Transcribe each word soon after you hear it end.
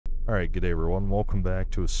Alright, good day everyone. Welcome back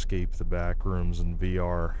to Escape the Backrooms in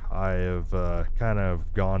VR. I have kind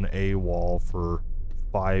of gone AWOL for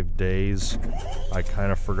 5 days. I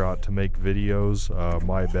kind of forgot to make videos.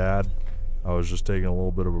 My bad. I was just taking a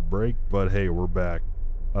little bit of a break, but hey, we're back.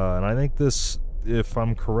 And I think this, if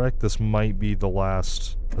I'm correct, this might be the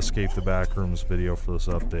last Escape the Backrooms video for this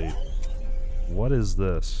update. What is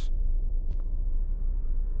this?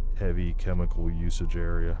 Heavy chemical usage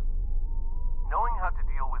area. Knowing how to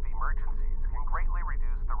deal with emergencies can greatly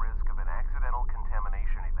reduce the risk of an accidental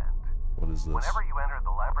contamination event. What is this? Whenever you enter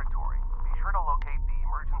the laboratory, be sure to locate the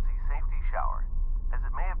emergency safety shower, as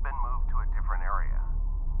it may have been moved to a different area.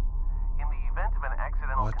 In the event of an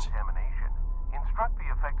accidental contamination, instruct the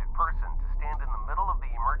affected person to stand in the middle of the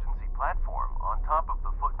emergency platform on top of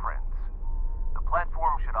the footprints. The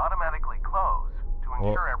platform should automatically close to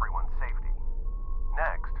ensure everyone's safety.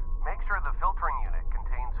 Next, make sure the filtering unit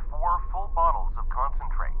contains 4 full bottles of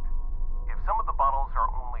concentrate. If some of the bottles are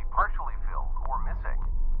only partially filled or missing,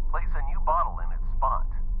 place a new bottle in its spot.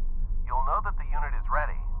 You'll know that the unit is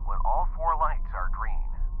ready when all 4 lights are green.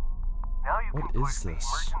 Now you can push the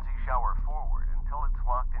emergency shower forward until it's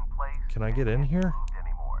locked in place. Can I get in here?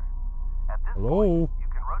 At this Hello? point, you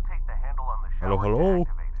can rotate the handle on the shower Hello? to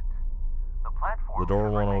activate it. The platform The door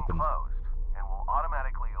should won't remain open. closed and will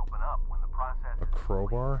automatically open up when the process A is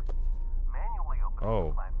crowbar? complete. Manually opening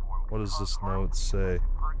the platform What can does cause this harm note to the say?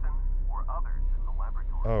 affected person or others in the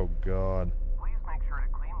laboratory. Oh god. Please make sure to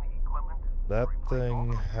clean the equipment. That Replace all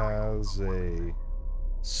thing the materials has before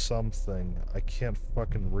a something. I can't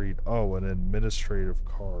fucking read. Oh, an administrative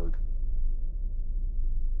card.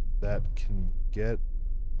 That can get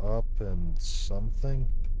up and something?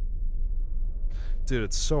 Dude,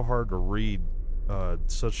 it's so hard to read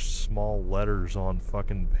such small letters on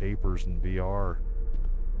fucking papers in VR.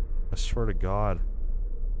 I swear to God.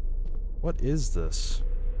 What is this?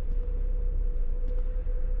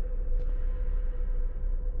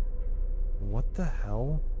 What the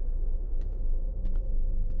hell?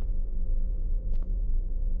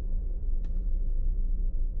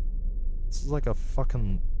 This is like a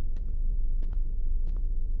fucking...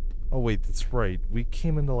 Oh wait, that's right. We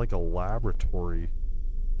came into like a laboratory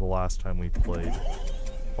the last time we played.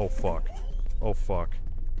 Oh fuck. Oh fuck.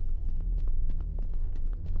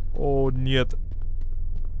 Oh niet.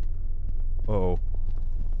 Uh-oh.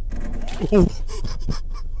 Oh.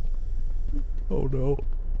 Oh no.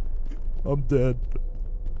 I'm dead.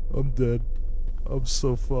 I'm dead. I'm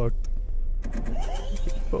so fucked.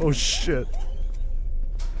 Oh shit.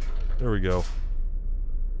 There we go.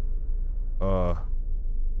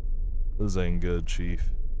 This ain't good,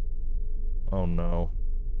 Chief. Oh no.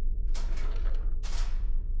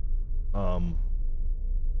 I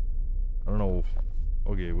don't know.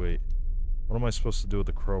 Okay, wait. What am I supposed to do with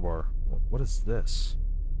the crowbar? What is this?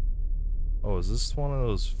 Oh, is this one of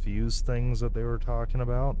those fuse things that they were talking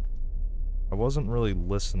about? I wasn't really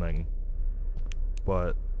listening,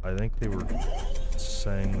 but I think they were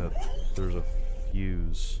saying that there's a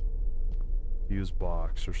fuse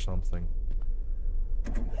box or something.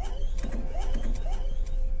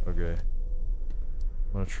 Okay.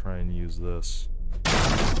 I'm gonna try and use this.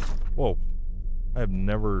 Whoa. I have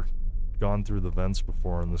never gone through the vents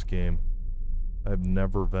before in this game. I've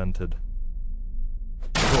never vented.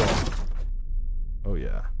 Whoa. Oh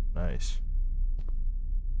yeah, nice.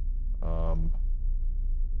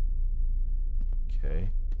 Okay.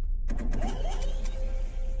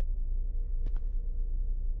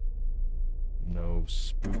 No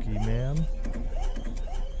spooky man?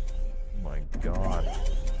 Oh my god.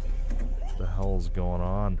 What the hell is going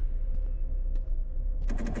on?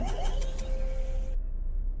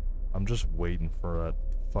 I'm just waiting for that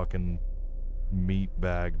fucking meat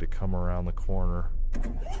bag to come around the corner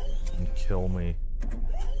and kill me.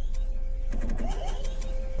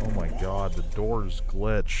 Oh my god, the door's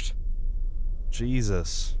glitched.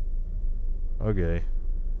 Jesus. Okay.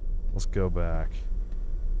 Let's go back.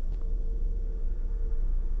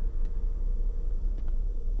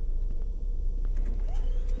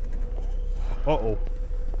 Uh-oh.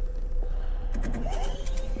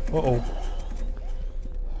 Uh-oh.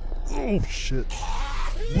 Oh, shit.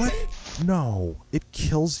 What? No. It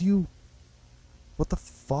kills you? What the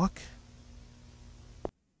fuck?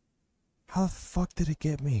 How the fuck did it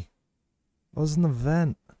get me? I was in the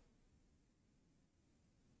vent.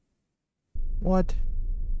 What?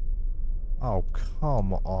 Oh,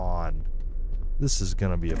 come on. This is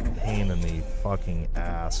gonna be a pain in the fucking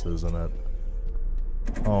ass, isn't it?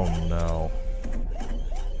 Oh no.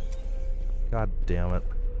 God damn it.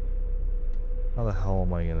 How the hell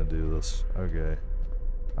am I gonna do this? Okay.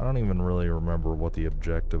 I don't even really remember what the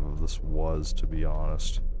objective of this was, to be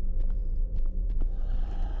honest.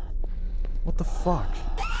 What the fuck?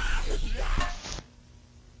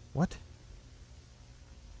 What?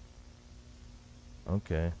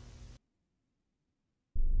 Okay.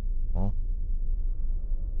 Well.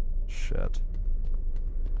 Shit.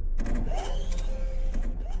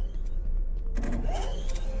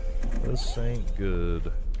 This ain't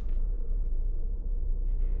good.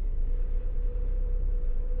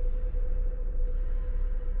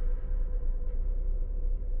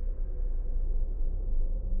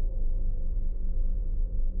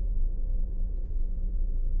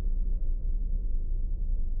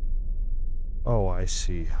 Oh, I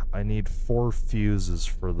see. I need 4 fuses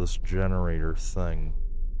for this generator thing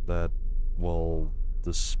that will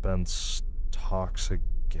dispense toxic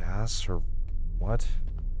gas, or what?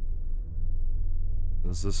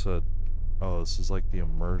 Is this a... Oh, this is like the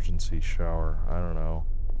emergency shower. I don't know.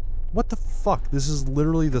 What the fuck? This is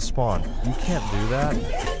literally the spawn. You can't do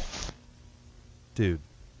that? Dude.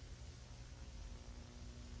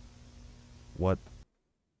 What?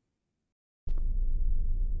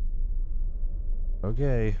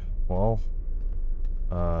 Okay, well,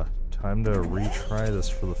 time to retry this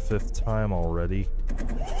for the 5th time already.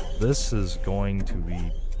 This is going to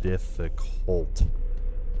be difficult.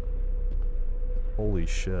 Holy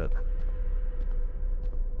shit.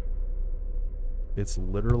 It's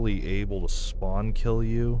literally able to spawn kill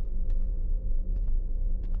you.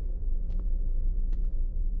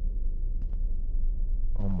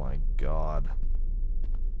 Oh my god.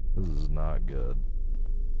 This is not good.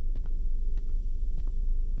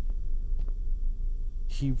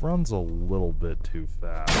 He runs a little bit too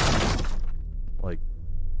fast. Like,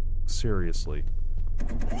 seriously.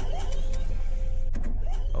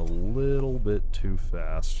 A little bit too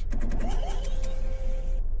fast.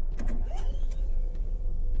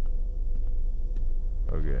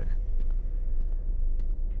 Okay.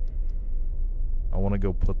 I want to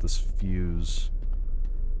go put this fuse.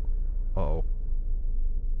 Uh-oh.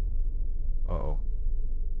 Uh-oh.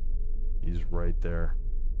 He's right there.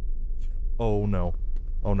 Oh no.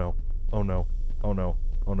 Oh no. Oh no. Oh no.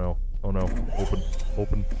 Oh no. Oh no. Open.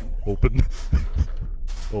 Open. Open.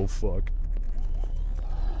 Oh fuck.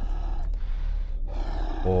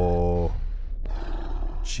 Oh.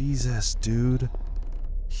 Jesus, dude.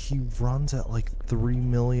 He runs at like 3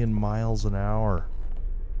 million miles an hour.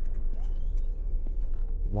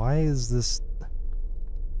 Why is this...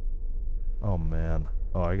 Oh man.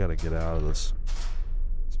 Oh, I gotta get out of this.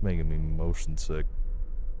 It's making me motion sick.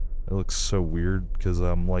 It looks so weird because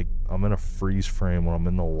I'm in a freeze frame when I'm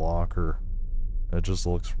in the locker. It just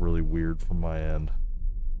looks really weird from my end.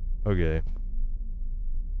 Okay.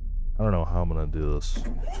 I don't know how I'm gonna do this.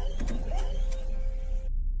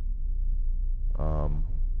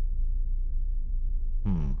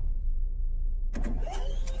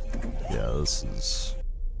 Yeah,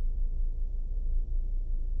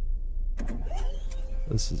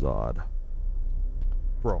 this is odd.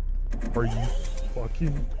 Bro, are you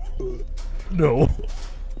fucking... No.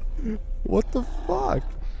 What the fuck?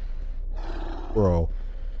 Bro.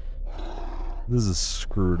 This is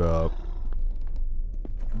screwed up.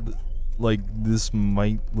 Like, this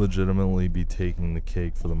might legitimately be taking the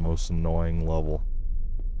cake for the most annoying level.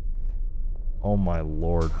 Oh my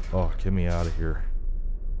lord. Oh, get me out of here.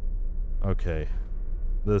 Okay.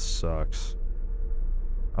 This sucks.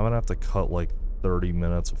 I'm gonna have to cut like 30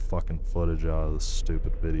 minutes of fucking footage out of this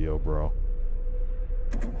stupid video, bro.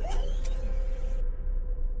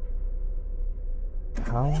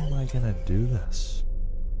 How am I gonna do this?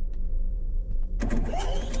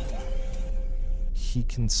 He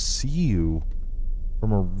can see you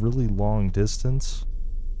from a really long distance.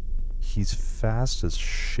 He's fast as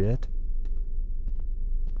shit.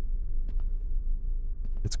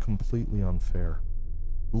 It's completely unfair.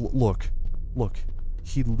 Look.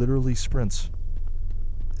 He literally sprints.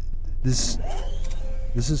 This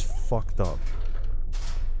is fucked up.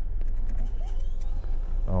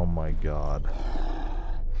 Oh my god.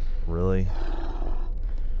 Really?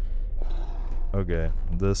 Okay,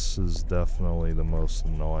 this is definitely the most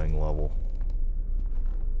annoying level.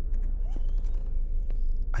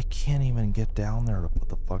 I can't even get down there to put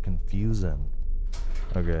the fucking fuse in.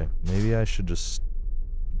 Okay, maybe I should just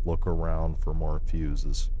look around for more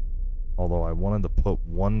fuses. Although I wanted to put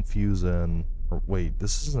one fuse in... Or wait,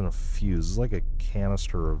 this isn't a fuse. It's like a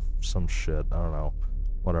canister of some shit. I don't know.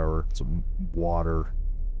 Whatever. It's water.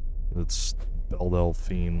 It's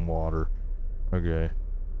Delphine water. Okay.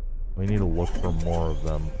 We need to look for more of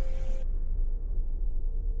them.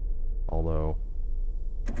 Although...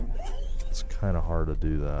 it's kind of hard to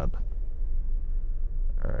do that.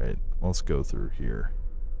 Alright, let's go through here.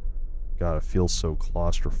 God, it feels so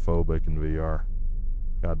claustrophobic in VR.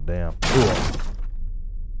 God damn. Ugh.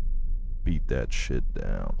 Beat that shit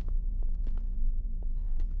down.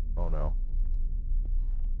 Oh no.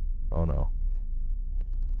 Oh no.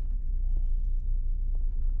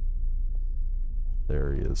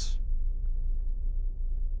 There he is.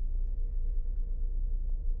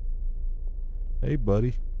 Hey,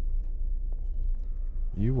 buddy.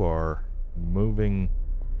 You are moving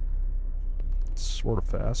sort of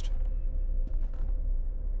fast.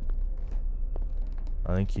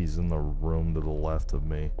 I think he's in the room to the left of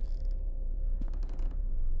me.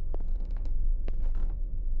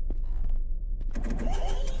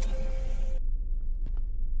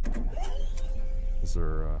 Is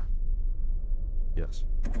there, yes.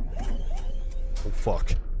 Oh,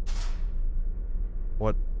 fuck.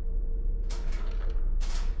 What?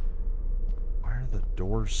 Why are the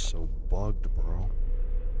doors so bugged, bro?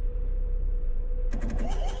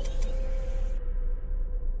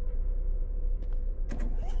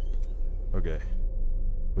 Okay.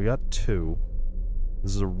 We got 2.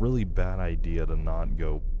 This is a really bad idea to not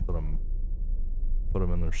go put them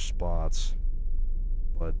in their spots.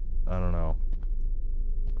 But, I don't know.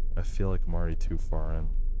 I feel like I'm already too far in.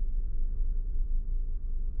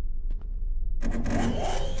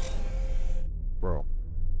 Bro.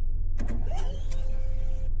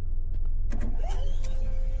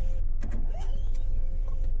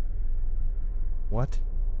 What?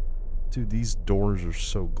 Dude, these doors are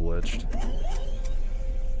so glitched.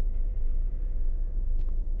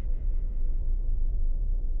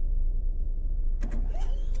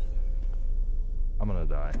 I'm gonna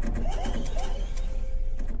die.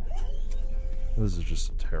 This is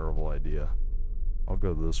just a terrible idea. I'll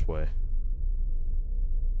go this way.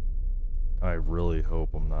 I really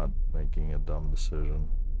hope I'm not making a dumb decision.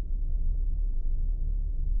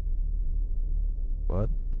 But,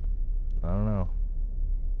 I don't know.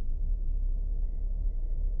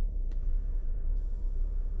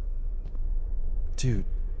 Dude,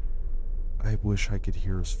 I wish I could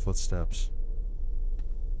hear his footsteps.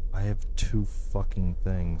 I have 2 fucking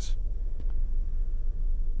things.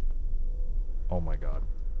 Oh my god.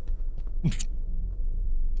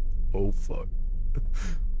 Oh fuck.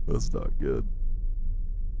 That's not good.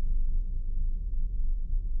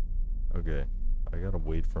 Okay, I gotta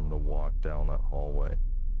wait for him to walk down that hallway.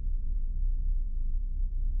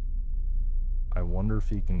 I wonder if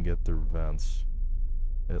he can get through vents.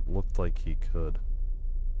 It looked like he could.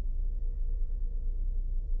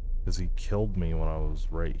 Because he killed me when I was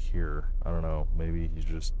right here. I don't know, maybe he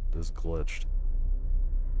just is glitched.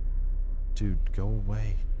 Dude, go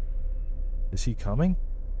away. Is he coming?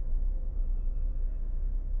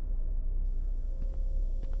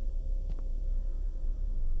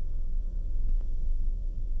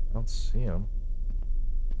 I don't see him.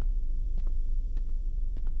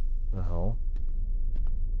 The hell?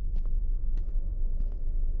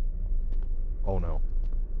 Oh no.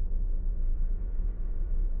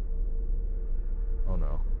 Oh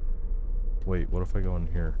no. Wait, what if I go in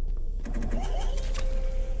here?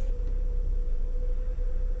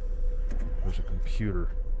 There's a computer.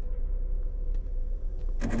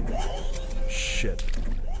 Shit.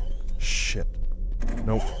 Shit.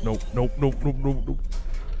 Nope, nope, nope, nope, nope, nope, nope.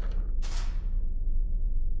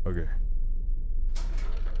 Okay.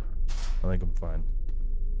 I think I'm fine.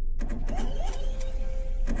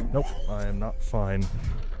 Nope, I am not fine.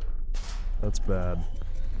 That's bad.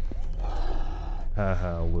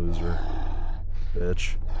 Haha, loser.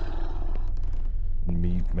 Bitch.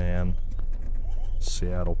 Meat man.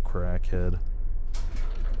 Seattle crackhead.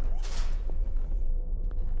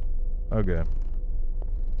 Okay.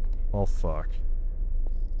 Well, fuck.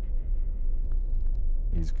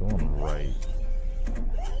 He's going right.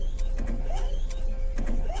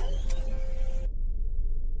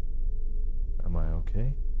 Am I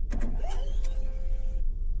okay?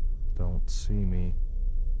 Don't see me.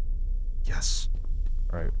 Yes!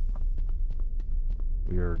 Alright.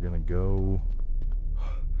 We are gonna go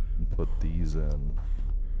and put these in.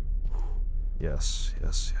 Yes,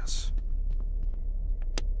 yes, yes.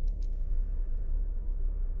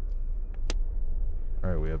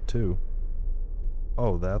 Alright, we have 2.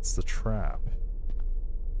 Oh, that's the trap.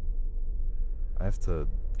 I have to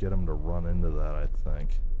get him to run into that, I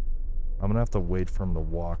think. I'm gonna have to wait for him to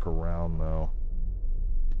walk around, though.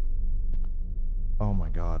 Oh my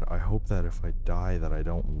god, I hope that if I die that I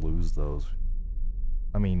don't lose those.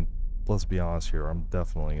 I mean, let's be honest here, I'm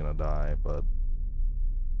definitely gonna die, but...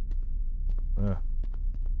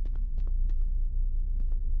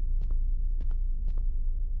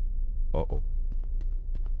 Uh-oh.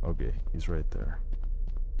 Okay, he's right there.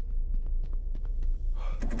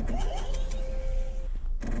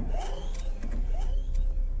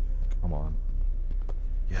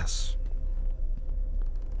 Yes.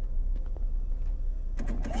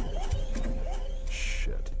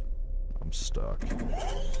 Shit. I'm stuck.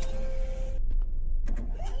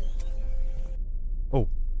 Oh.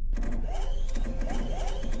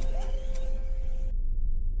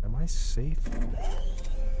 Am I safe?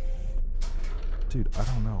 Dude, I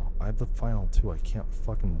don't know. I have the final two. I can't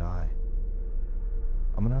fucking die.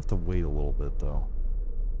 I'm gonna have to wait a little bit, though.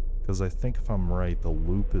 Because I think if I'm right, the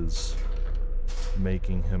loop is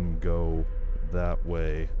making him go that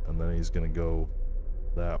way, and then he's gonna go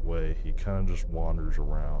that way. He kind of just wanders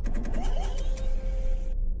around.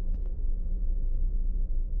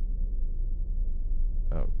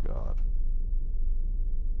 Oh, God.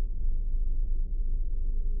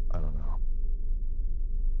 I don't know.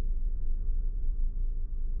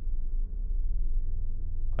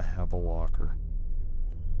 I have a locker.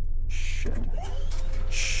 Shit.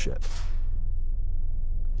 Shit.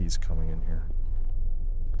 He's coming in here.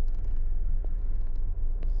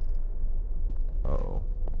 Uh-oh.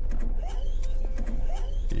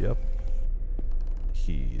 Yep.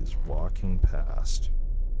 He's walking past.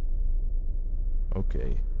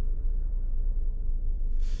 Okay.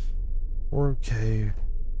 We're okay.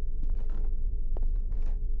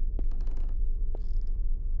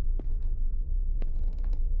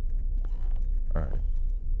 Alright.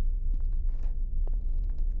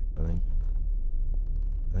 I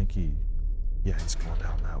think he... Yeah, he's going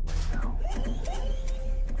down that way now.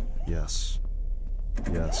 Yes.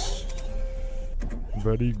 Yes.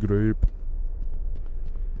 Very grape.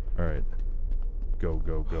 Alright. Go,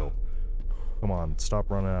 go, go. Come on, stop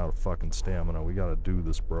running out of fucking stamina. We gotta do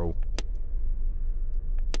this, bro.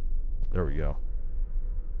 There we go.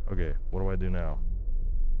 Okay, what do I do now?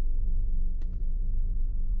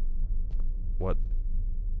 What?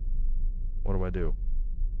 What do I do?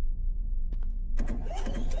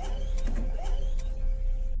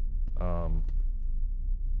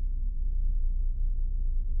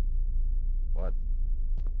 What?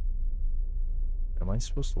 Am I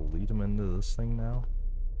supposed to lead him into this thing now?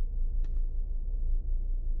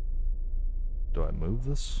 Do I move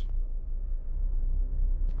this?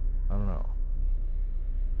 I don't know.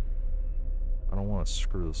 I don't want to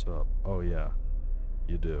screw this up. Oh yeah,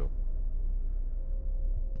 you do.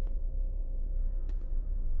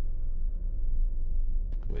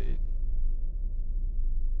 Wait.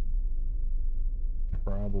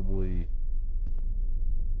 Probably...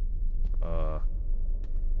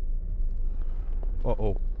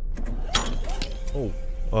 Uh-oh.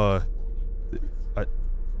 Oh,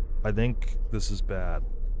 I think this is bad.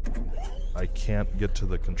 I can't get to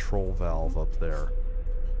the control valve up there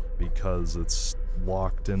because it's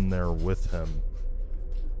locked in there with him.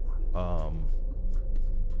 Oh,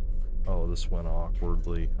 this went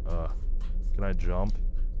awkwardly. Can I jump?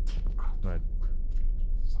 Can I...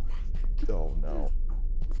 Oh, no.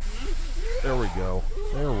 There we go.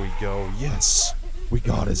 There we go. Yes! We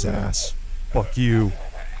got his ass. Fuck you.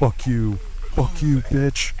 Fuck you. Fuck you,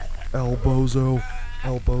 bitch. Elbozo.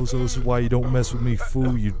 Elbozo, this is why you don't mess with me,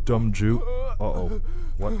 fool, you dumb Jew. Uh-oh.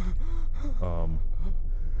 What?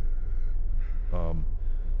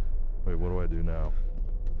 Wait, what do I do now?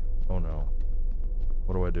 Oh no.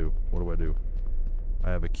 What do I do? What do I do? I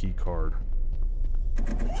have a key card.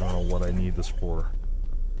 I don't know what I need this for.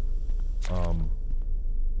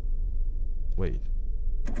 Wait.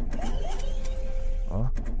 Huh?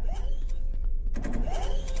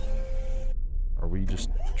 Are we just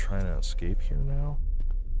trying to escape here now?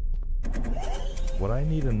 What I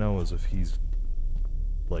need to know is if he's,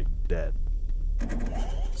 like, dead.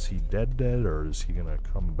 Is he dead, or is he gonna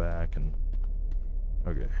come back and...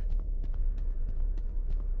 Okay.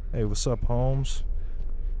 Hey, what's up, Holmes?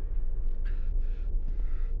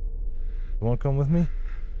 You wanna come with me?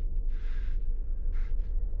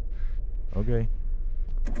 Okay.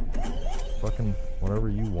 Fucking whatever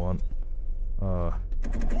you want.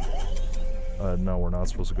 No, we're not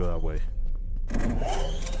supposed to go that way.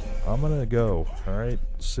 I'm gonna go, alright?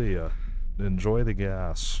 See ya. Enjoy the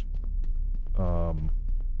gas.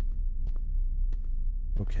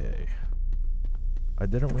 Okay. I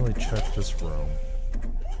didn't really check this room.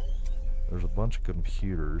 There's a bunch of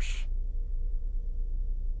computers.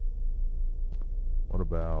 What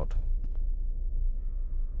about...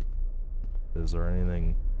 Is there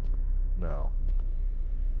anything... No.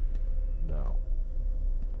 No.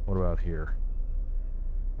 What about here?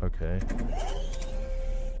 Okay.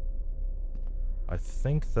 I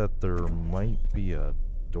think that there might be a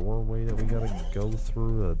doorway that we gotta go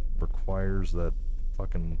through that requires that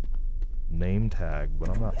fucking name tag, but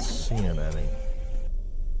I'm not seeing any.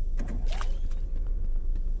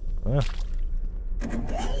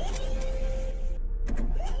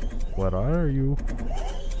 What are you?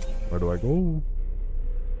 Where do I go?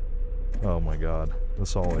 Oh my god.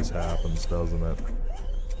 This always happens, doesn't it?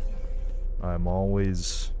 I'm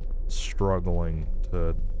always struggling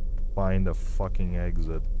to find a fucking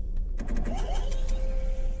exit.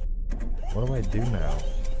 What do I do now?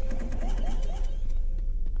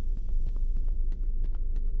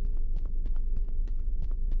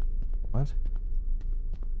 What?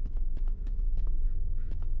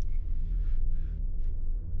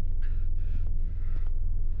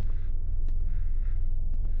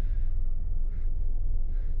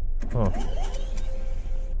 Huh.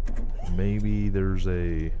 Maybe there's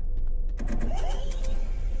a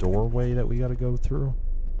doorway that we gotta go through?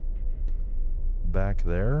 Back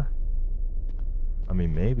there? I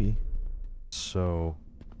mean, maybe. So,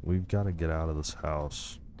 we've gotta get out of this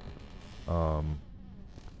house.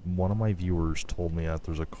 One of my viewers told me that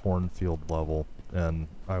there's a cornfield level, and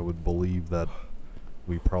I would believe that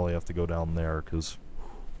we probably have to go down there, because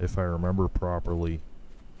if I remember properly,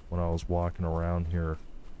 when I was walking around here,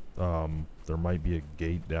 there might be a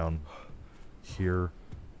gate down here.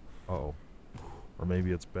 Uh-oh. Or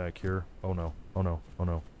maybe it's back here. Oh no, oh no, oh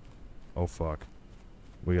no. Oh fuck.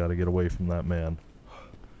 We gotta get away from that man.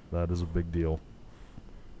 That is a big deal.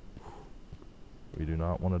 We do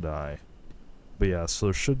not want to die. But yeah, so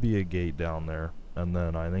there should be a gate down there. And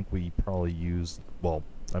then I think we probably used, well,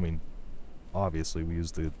 I mean, obviously we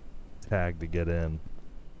used the tag to get in.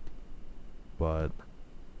 But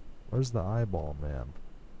where's the eyeball man?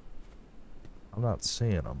 I'm not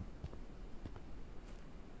seeing him.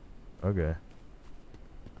 Okay.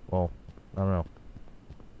 Well, I don't know.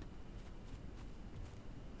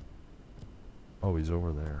 Oh, he's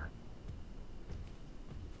over there.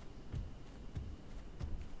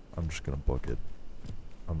 I'm just gonna book it.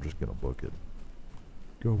 I'm just gonna book it.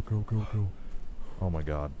 Go, go, go, go. Oh my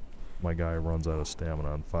god. My guy runs out of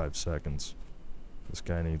stamina in 5 seconds. This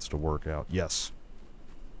guy needs to work out. Yes.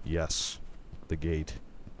 Yes. The gate.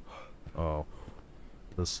 Oh.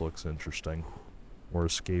 This looks interesting. We're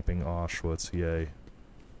escaping Auschwitz, yay.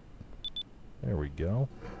 There we go.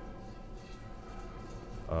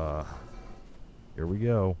 Here we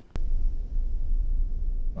go.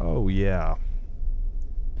 Oh, yeah.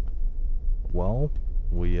 Well,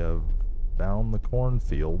 we have found the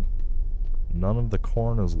cornfield. None of the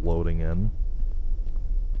corn is loading in.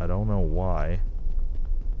 I don't know why.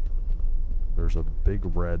 There's a big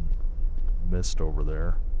red mist over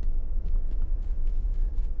there.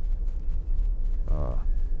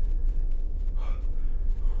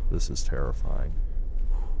 This is terrifying.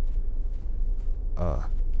 I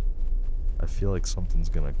feel like something's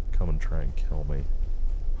gonna come and try and kill me.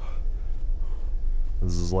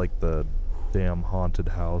 This is like the damn haunted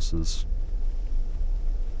houses.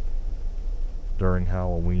 During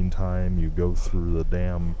Halloween time, you go through the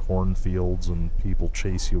damn cornfields and people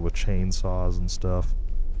chase you with chainsaws and stuff.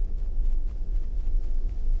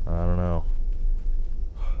 I don't know.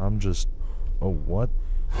 I'm just... Oh, what?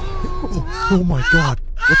 Oh my god!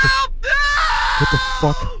 What the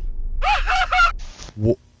fuck?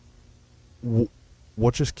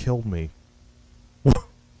 What just killed me?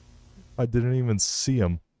 I didn't even see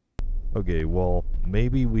him. Okay, well,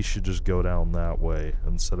 maybe we should just go down that way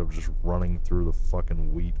instead of just running through the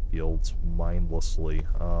fucking wheat fields mindlessly.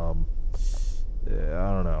 Yeah, I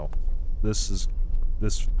don't know. This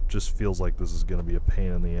just feels like this is gonna be a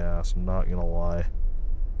pain in the ass, I'm not gonna lie.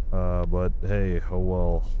 But hey, oh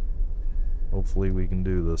well. Hopefully we can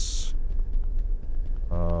do this.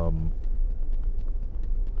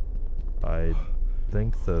 I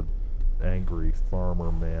think the angry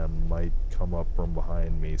farmer man might come up from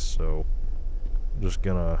behind me, so I'm just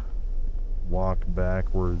gonna walk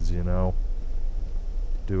backwards, you know,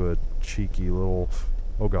 do a cheeky little...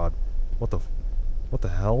 Oh god, what the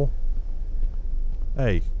hell?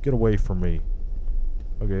 Hey, get away from me.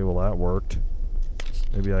 Okay, well that worked.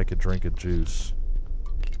 Maybe I could drink a juice.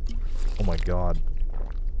 Oh my god.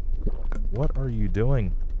 What are you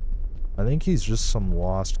doing? I think he's just some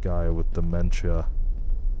lost guy with dementia.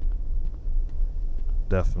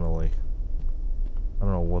 Definitely. I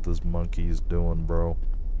don't know what this monkey's doing, bro.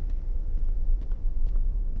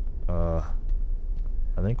 I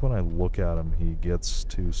think when I look at him, he gets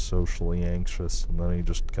too socially anxious, and then he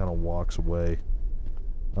just kind of walks away.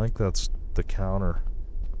 I think that's the counter.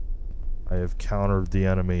 I have countered the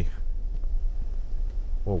enemy.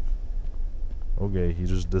 Whoa. Okay, he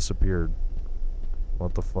just disappeared.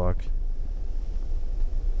 What the fuck?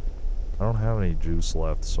 I don't have any juice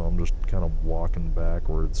left, so I'm just kind of walking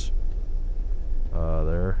backwards.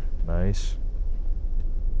 There. Nice.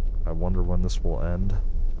 I wonder when this will end.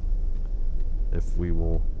 If we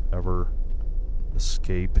will ever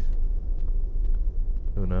escape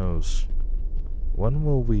Who knows? When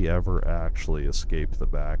will we ever actually escape the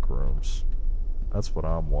backrooms? That's what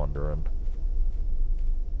I'm wondering.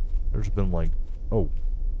 There's been like... Oh.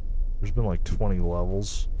 There's been like 20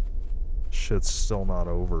 levels. Shit's still not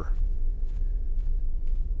over.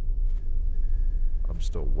 I'm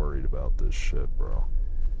still worried about this shit, bro.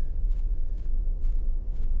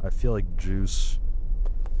 I feel like juice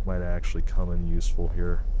might actually come in useful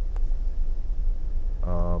here.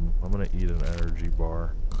 I'm gonna eat an energy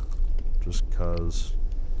bar. Just cuz.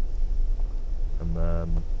 And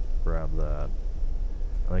then grab that.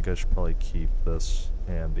 I think I should probably keep this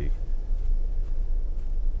handy.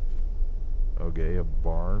 Okay, a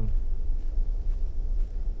barn.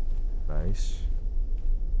 Nice.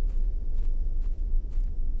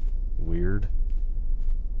 Weird.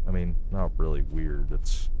 I mean, not really weird,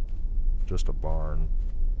 it's just a barn.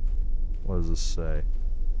 What does this say?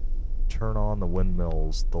 Turn on the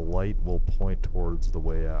windmills. The light will point towards the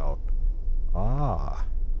way out. Ah.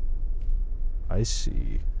 I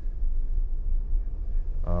see.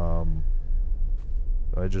 Do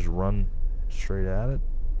I just run straight at it?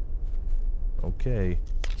 Okay.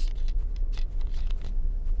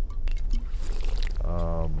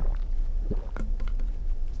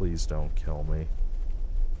 Please don't kill me.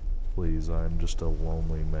 Please, I'm just a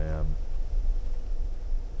lonely man.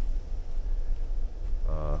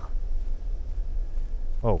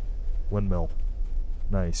 Oh, windmill.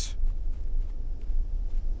 Nice.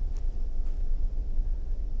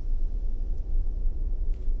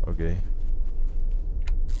 Okay.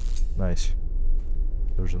 Nice.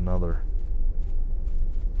 There's another.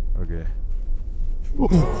 Okay.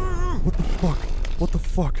 What the fuck? What the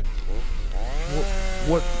fuck?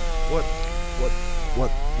 What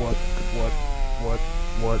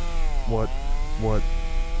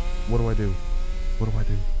do I do? What do I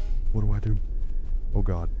do? What do I do? Oh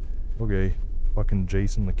god. Okay. Fucking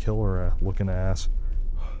Jason the Killer looking ass.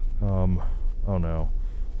 Oh no.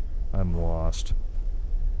 I'm lost.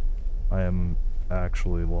 I am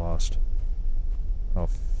actually lost. Oh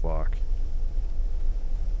fuck.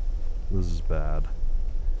 This is bad.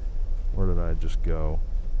 Where did I just go?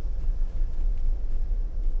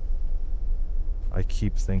 I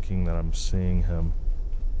keep thinking that I'm seeing him.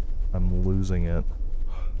 I'm losing it.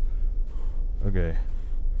 Okay.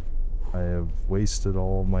 I have wasted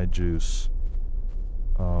all of my juice.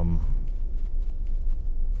 Fuck.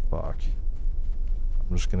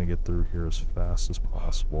 I'm just gonna get through here as fast as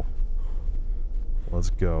possible. Let's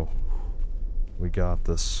go. We got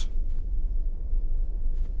this.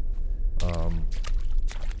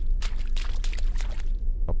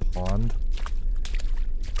 A pond.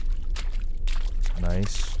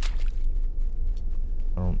 Nice.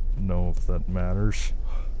 I don't know if that matters.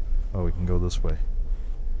 Oh, we can go this way.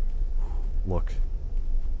 Look.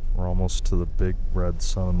 We're almost to the big red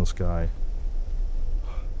sun in the sky.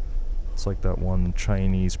 It's like that one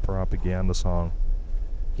Chinese propaganda song.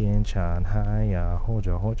 天长海呀，或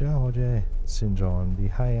者心中的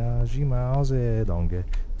海呀，羽毛在动的，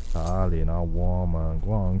它里那我们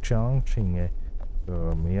光强情的，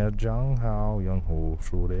灭将好用户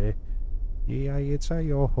数的，也才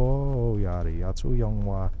有后压力呀，足用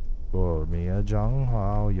哇，灭将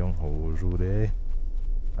好用户数的。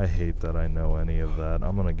I hate that I know any of that.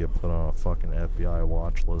 I'm gonna get put on a fucking FBI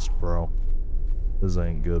watch list, bro. This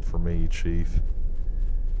ain't good for me, Chief.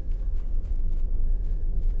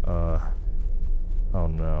 Oh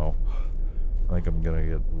no. I think I'm gonna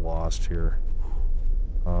get lost here.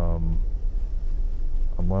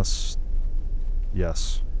 Unless...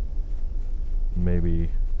 Yes. Maybe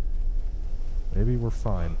we're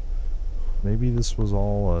fine. Maybe this was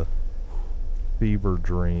all a fever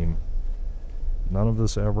dream. None of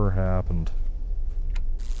this ever happened.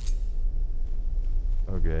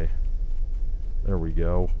 Okay. There we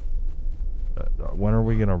go. When are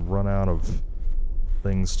we gonna run out of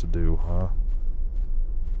things to do, huh?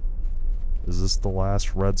 Is this the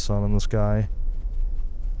last red sun in the sky?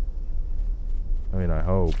 I mean, I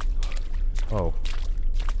hope. Oh.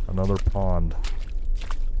 Another pond.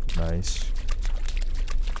 Nice.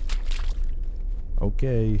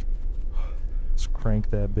 Okay. Let's crank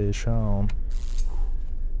that bitch on.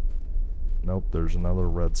 Nope, there's another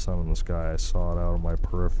red sun in the sky. I saw it out of my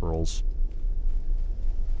peripherals.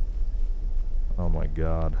 Oh my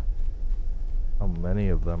god. How many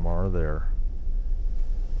of them are there?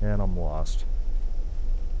 And I'm lost.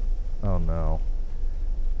 Oh no.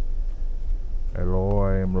 Hello,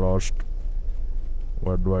 I am lost.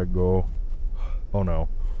 Where do I go? Oh no.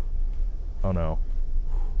 Oh no.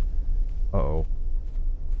 Uh-oh.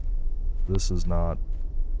 This is not...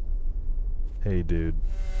 Hey dude.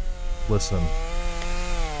 Listen.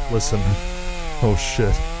 Listen. Oh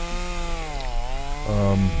shit.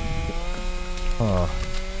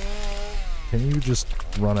 Can you just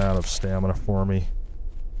run out of stamina for me?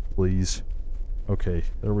 Please. Okay,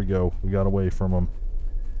 there we go. We got away from him.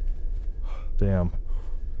 Damn.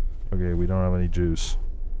 Okay, we don't have any juice.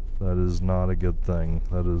 That is not a good thing.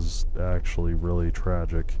 That is actually really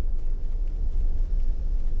tragic.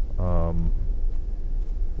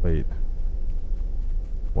 Wait.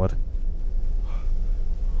 What?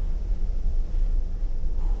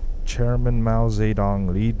 Chairman Mao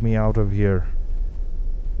Zedong, lead me out of here.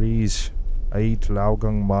 Please. I eat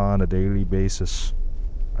Laogang Ma on a daily basis.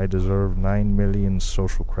 I deserve 9 million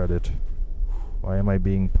social credit. Why am I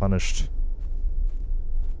being punished?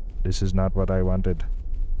 This is not what I wanted.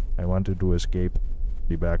 I wanted to escape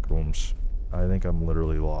the back rooms. I think I'm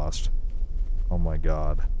literally lost. Oh my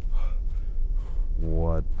god.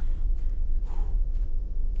 What?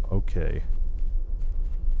 Okay.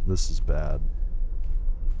 This is bad.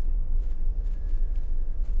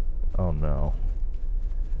 Oh no.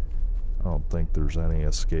 I don't think there's any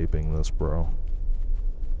escaping this, bro.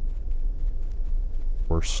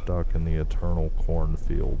 We're stuck in the eternal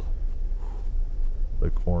cornfield.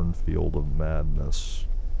 The cornfield of madness.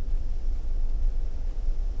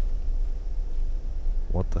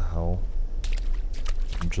 What the hell?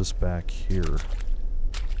 I'm just back here.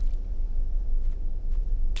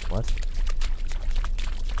 What?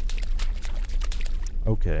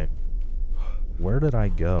 Okay. Where did I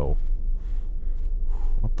go?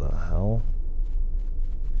 What the hell?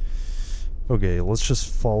 Okay, let's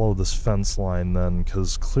just follow this fence line then,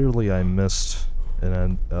 because clearly I missed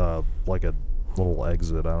like a little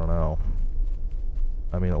exit, I don't know.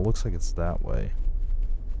 I mean, it looks like it's that way.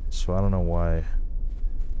 So I don't know why.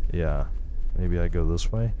 Yeah, maybe I go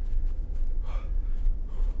this way?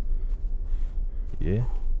 Yeah?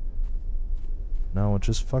 No, it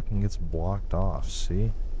just fucking gets blocked off,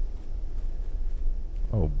 see?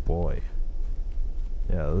 Oh boy.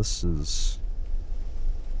 Yeah, this is...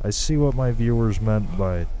 I see what my viewers meant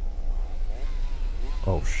by...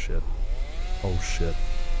 Oh shit. Oh shit.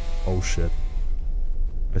 Oh shit.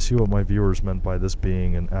 I see what my viewers meant by this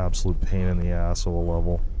being an absolute pain in the ass of a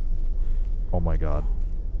level. Oh my god.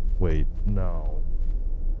 Wait, no.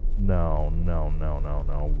 No, no, no, no,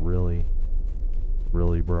 no. Really?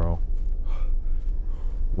 Really, bro?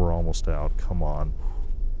 We're almost out. Come on.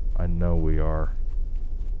 I know we are.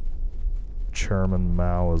 Chairman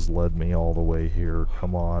Mao has led me all the way here.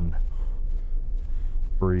 Come on.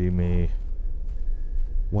 Free me.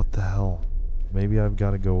 What the hell? Maybe I've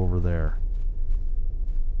got to go over there.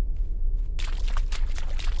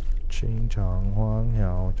 Am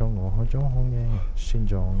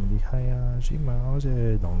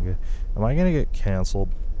I gonna get canceled?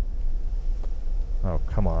 Oh,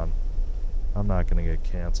 come on. I'm not gonna get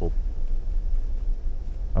canceled.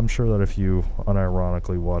 I'm sure that if you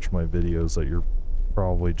unironically watch my videos that you're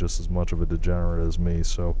probably just as much of a degenerate as me,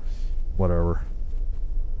 so whatever.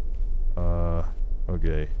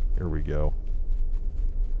 Okay, here we go.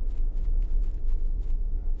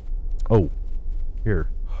 Oh, here.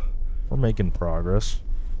 We're making progress.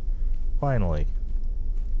 Finally.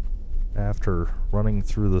 After running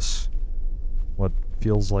through this, what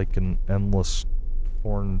feels like an endless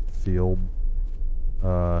cornfield.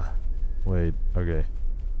 Wait, okay.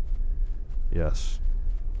 Yes.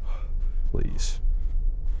 Please.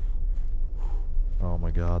 Oh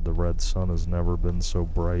my god, the red sun has never been so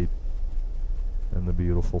bright in the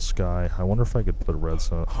beautiful sky. I wonder if I could put a red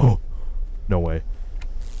sun... Oh! No way.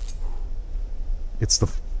 It's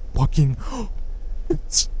the fucking...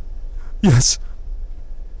 It's... Yes!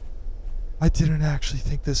 I didn't actually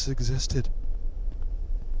think this existed.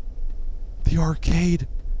 The arcade!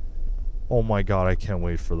 Oh my god, I can't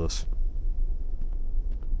wait for this.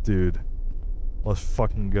 Dude. Let's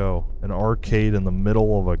fucking go. An arcade in the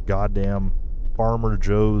middle of a goddamn Farmer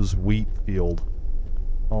Joe's wheat field.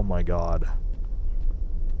 Oh my god.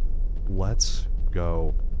 Let's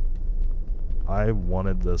go. I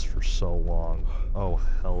wanted this for so long. Oh,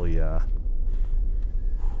 hell yeah.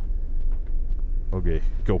 Okay,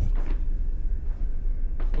 go.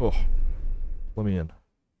 Oh. Let me in.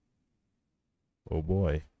 Oh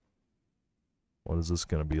boy. What is this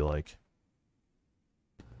gonna be like?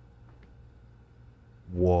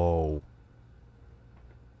 Whoa.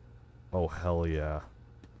 Oh, hell yeah.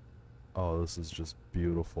 Oh, this is just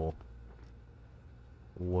beautiful.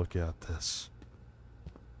 Look at this.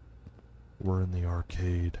 We're in the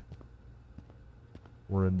arcade.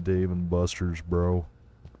 We're in Dave and Buster's, bro.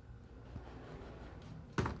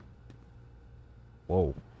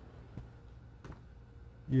 Whoa.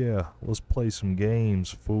 Yeah, let's play some games,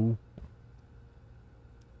 fool.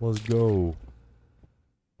 Let's go.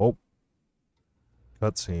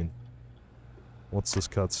 Cutscene. What's this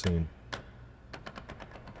cutscene?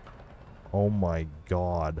 Oh my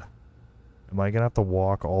god. Am I gonna have to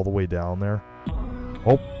walk all the way down there?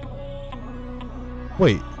 Oh.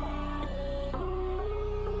 Wait.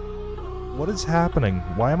 What is happening?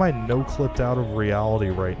 Why am I no-clipped out of reality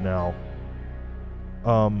right now?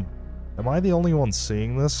 Am I the only one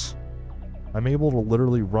seeing this? I'm able to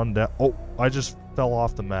literally run down. Oh, I just fell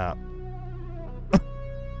off the map.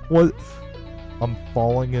 What? I'm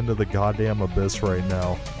falling into the goddamn abyss right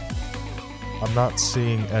now. I'm not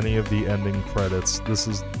seeing any of the ending credits. This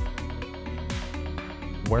is...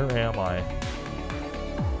 Where am I?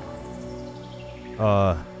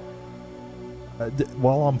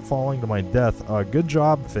 While I'm falling to my death, good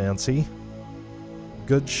job, Fancy.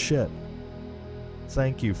 Good shit.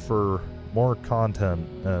 Thank you for more content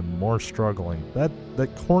and more struggling. That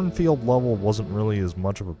cornfield level wasn't really as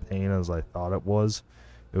much of a pain as I thought it was.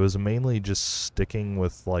 It was mainly just sticking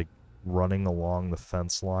with, like, running along the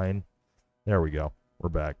fence line. There we go. We're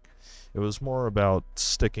back. It was more about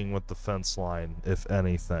sticking with the fence line, if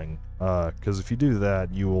anything. Because if you do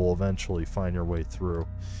that, you will eventually find your way through.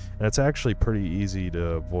 And it's actually pretty easy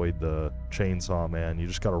to avoid the chainsaw man. You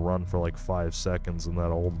just gotta run for like 5 seconds, and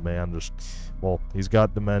that old man just... Well, he's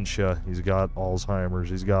got dementia, he's got Alzheimer's,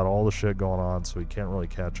 he's got all the shit going on, so he can't really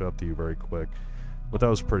catch up to you very quick. But that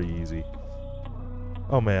was pretty easy.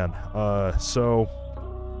 Oh man, so...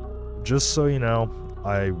 Just so you know,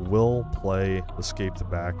 I will play Escape the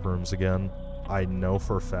Backrooms again. I know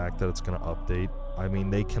for a fact that it's going to update. I mean,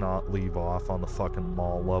 they cannot leave off on the fucking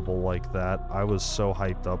mall level like that. I was so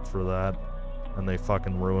hyped up for that, and they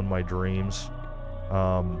fucking ruined my dreams.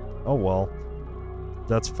 Oh well.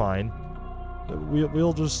 That's fine.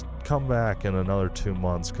 We'll just come back in another 2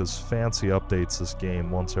 months, because Fancy updates this game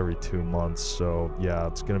once every 2 months, so yeah,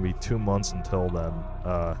 it's going to be 2 months until then,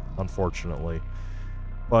 unfortunately.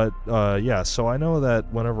 But, yeah, so I know that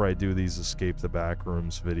whenever I do these Escape the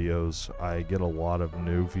Backrooms videos, I get a lot of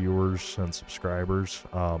new viewers and subscribers.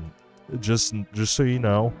 Just so you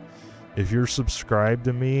know, if you're subscribed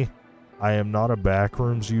to me, I am not a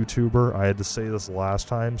Backrooms YouTuber. I had to say this last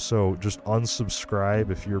time, so just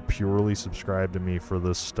unsubscribe if you're purely subscribed to me for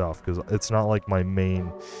this stuff, because it's not like my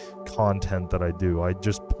main content that I do. I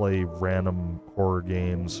just play random horror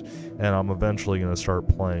games, and I'm eventually going to start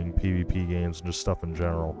playing PvP games and just stuff in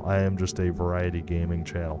general. I am just a variety gaming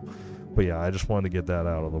channel. But yeah, I just wanted to get that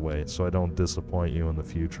out of the way so I don't disappoint you in the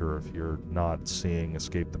future if you're not seeing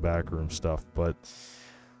Escape the Backroom stuff. But,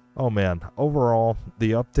 oh man, overall,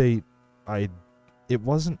 the update, it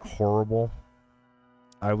wasn't horrible.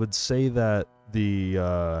 I would say that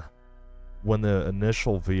when the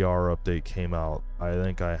initial VR update came out, I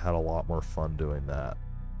think I had a lot more fun doing that.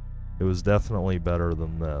 It was definitely better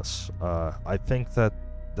than this. I think that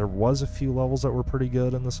there was a few levels that were pretty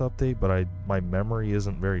good in this update, but my memory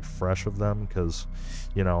isn't very fresh of them because,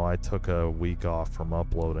 you know, I took a week off from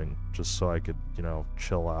uploading just so I could, you know,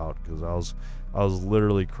 chill out, because I was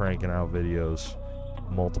literally cranking out videos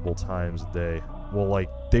multiple times a day. Well, like,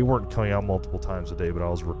 they weren't coming out multiple times a day, but I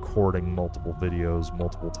was recording multiple videos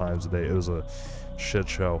multiple times a day. It was a shit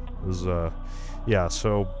show. It was, yeah,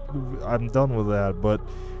 so I'm done with that, but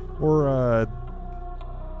we're,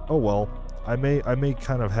 oh well. I may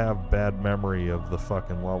kind of have bad memory of the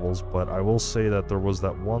fucking levels, but I will say that there was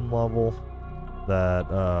that one level that,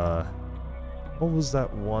 what was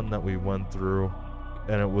that one that we went through?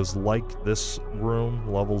 And it was like this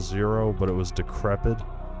room, level 0, but it was decrepit,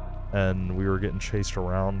 and we were getting chased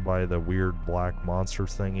around by the weird black monster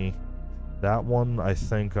thingy. That one, I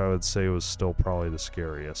think I would say, was still probably the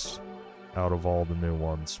scariest out of all the new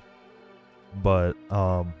ones. But,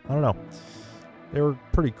 I don't know. They were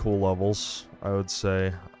pretty cool levels, I would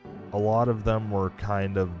say. A lot of them were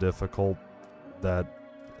kind of difficult that,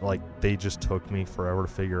 like, they just took me forever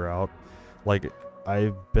to figure out. Like,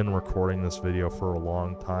 I've been recording this video for a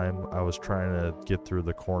long time. I was trying to get through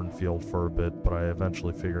the cornfield for a bit, but I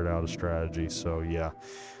eventually figured out a strategy, so yeah.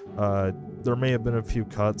 There may have been a few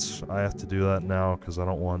cuts. I have to do that now because I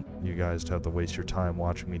don't want you guys to have to waste your time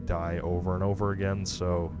watching me die over and over again,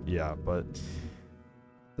 so yeah, but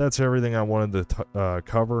that's everything I wanted to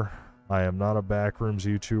cover. I am not a Backrooms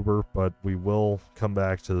YouTuber, but we will come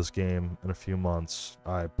back to this game in a few months.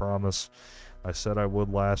 I promise. I said I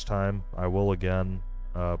would last time. I will again.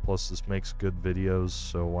 Plus, this makes good videos,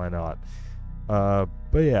 so why not?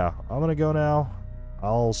 But yeah, I'm gonna go now.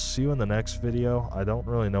 I'll see you in the next video. I don't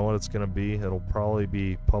really know what it's gonna be. It'll probably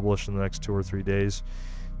be published in the next 2 or 3 days.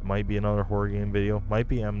 It might be another horror game video. Might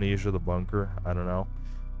be Amnesia the Bunker. I don't know.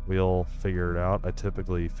 We'll figure it out. I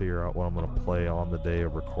typically figure out what I'm gonna play on the day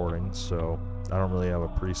of recording, so I don't really have a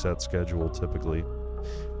preset schedule typically.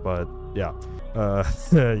 But yeah,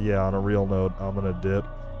 yeah, on a real note, I'm gonna dip.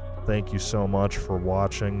 Thank you so much for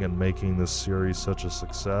watching and making this series such a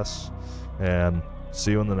success, and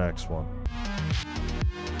see you in the next one.